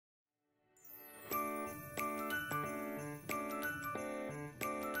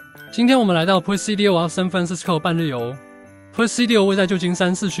今天我们来到 Presidio of San Francisco 半日游。Presidio 位在旧金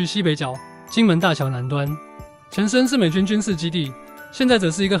山市区西北角，金门大桥南端，前身是美军军事基地，现在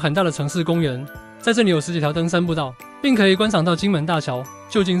则是一个很大的城市公园。在这里有10几条登山步道，并可以观赏到金门大桥、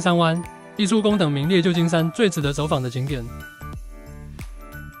旧金山湾、艺术宫等名列旧金山最值得走访的景点。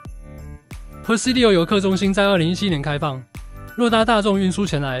Presidio 游客中心在2017年开放，若搭大众运输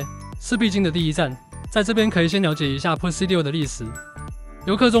前来，是必经的第一站。在这边可以先了解一下 Presidio 的历史。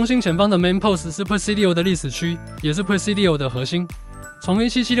游客中心前方的 Main Post 是 Presidio 的历史区，也是 Presidio 的核心。从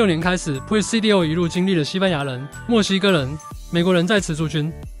1776年开始 ，Presidio 一路经历了西班牙人、墨西哥人、美国人在此驻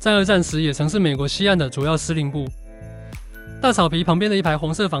军，在2战时也曾是美国西岸的主要司令部。大草皮旁边的一排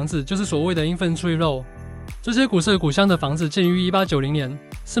红色房子就是所谓的 Infantry Row。这些古色古香的房子建于1890年，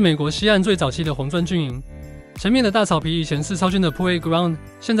是美国西岸最早期的红砖军营。前面的大草皮以前是超军的 Playground，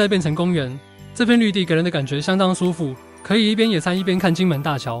 现在变成公园。这片绿地给人的感觉相当舒服，可以一边野餐一边看金门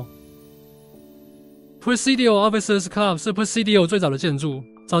大桥。Presidio Officers Club 是 Presidio 最早的建筑，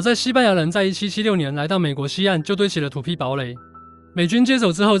早在西班牙人在1776年来到美国西岸就堆起了土坯堡垒。美军接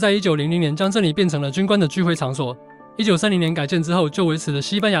手之后，在1900年将这里变成了军官的聚会场所。1930年改建之后，就维持了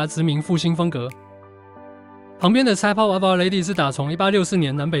西班牙殖民复兴风格。旁边的 Chapel of Our Lady 是打从1864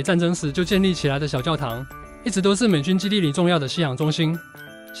年南北战争时就建立起来的小教堂，一直都是美军基地里重要的信仰中心。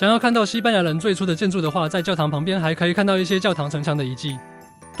想要看到西班牙人最初的建筑的话，在教堂旁边还可以看到一些教堂城墙的遗迹。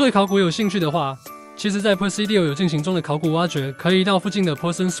对考古有兴趣的话，其实在 Presidio 有进行中的考古挖掘，可以到附近的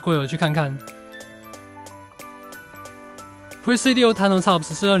Person Square 去看看。Presidio Tunnel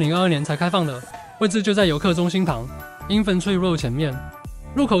Tops 是2022年才开放的，位置就在游客中心旁 Infantry Row 前面。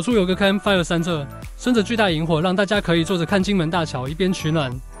入口处有个 Campfire 山舍，顺着巨大萤火，让大家可以坐着看金门大桥，一边取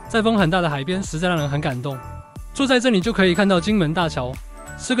暖。在风很大的海边，实在让人很感动。坐在这里就可以看到金门大桥，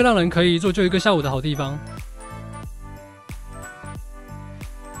是个让人可以一坐就1个下午的好地方。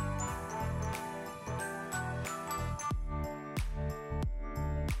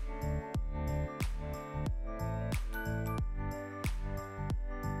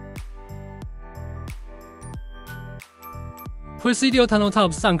Presidio Tunnel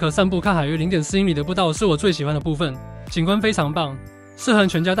Tops 上可散步看海，约0.4英里的步道是我最喜欢的部分，景观非常棒，适合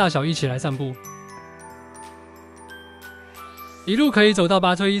全家大小一起来散步。一路可以走到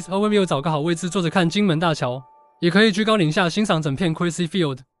8推1 Overview， 找个好位置坐着看金门大桥，也可以居高临下欣赏整片 Crazy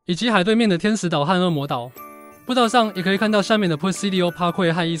Field 以及海对面的天使岛和恶魔岛。步道上也可以看到下面的 Presidio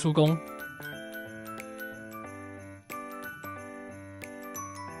Parkway 和艺术宫。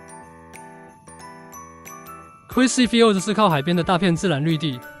Crazy Field 是靠海边的大片自然绿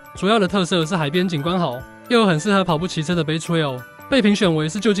地，主要的特色是海边景观好，又有很适合跑步骑车的 Bay Trail， 被评选为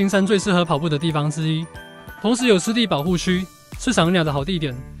是旧金山最适合跑步的地方之一。同时有湿地保护区，是赏鸟的好地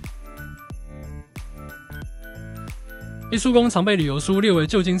点。艺术宫常被旅游书列为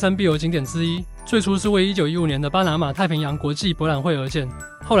旧金山必游景点之一，最初是为1915年的巴拿马太平洋国际博览会而建，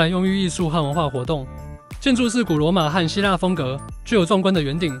后来用于艺术和文化活动。建筑是古罗马和希腊风格，具有壮观的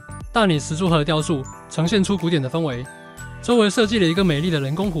圆顶、大理石柱和雕塑，呈现出古典的氛围。周围设计了一个美丽的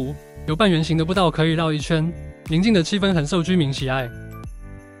人工湖，有半圆形的步道可以绕一圈，宁静的气氛很受居民喜爱。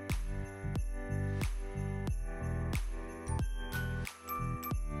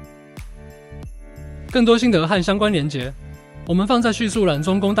更多心得和相关连结，我们放在叙述栏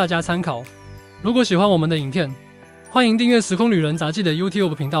中供大家参考。如果喜欢我们的影片，欢迎订阅时空旅人杂技的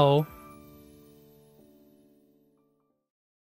YouTube 频道哦。